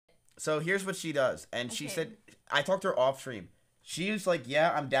So here's what she does, and she Okay. said, I talked to her off stream. She was like,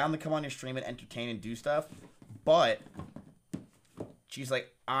 yeah, I'm down to come on your stream and entertain and do stuff, but she's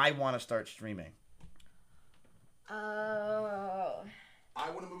like, I want to start streaming. Oh.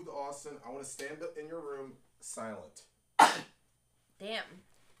 I want to move to Austin. I want to stand in your room silent. Damn.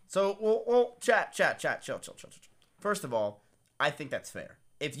 So, well, chat, chill. First of all, I think that's fair.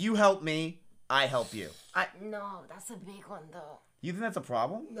 If you help me, I help you. No, that's a big one though. You think that's a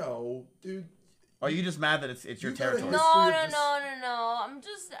problem? No, dude. Or are you just mad that it's your You got a territory? No. I'm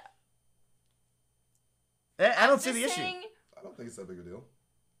just. I don't see the issue. I don't think it's that big a deal.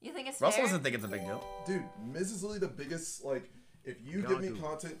 You think it's Russell fair? doesn't think it's a big deal. Dude, Miz is literally the biggest, like, if you give me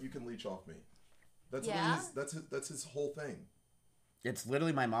content, you can leech off me. That's that's his whole thing. It's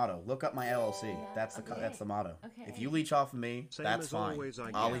literally my motto. Look up my LLC. Yeah, That's the motto. Okay. If you leech off of me, Same that's as fine. always,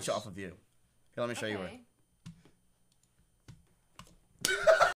 I I'll guess. leech off of you. Here, let me show you where. Okay.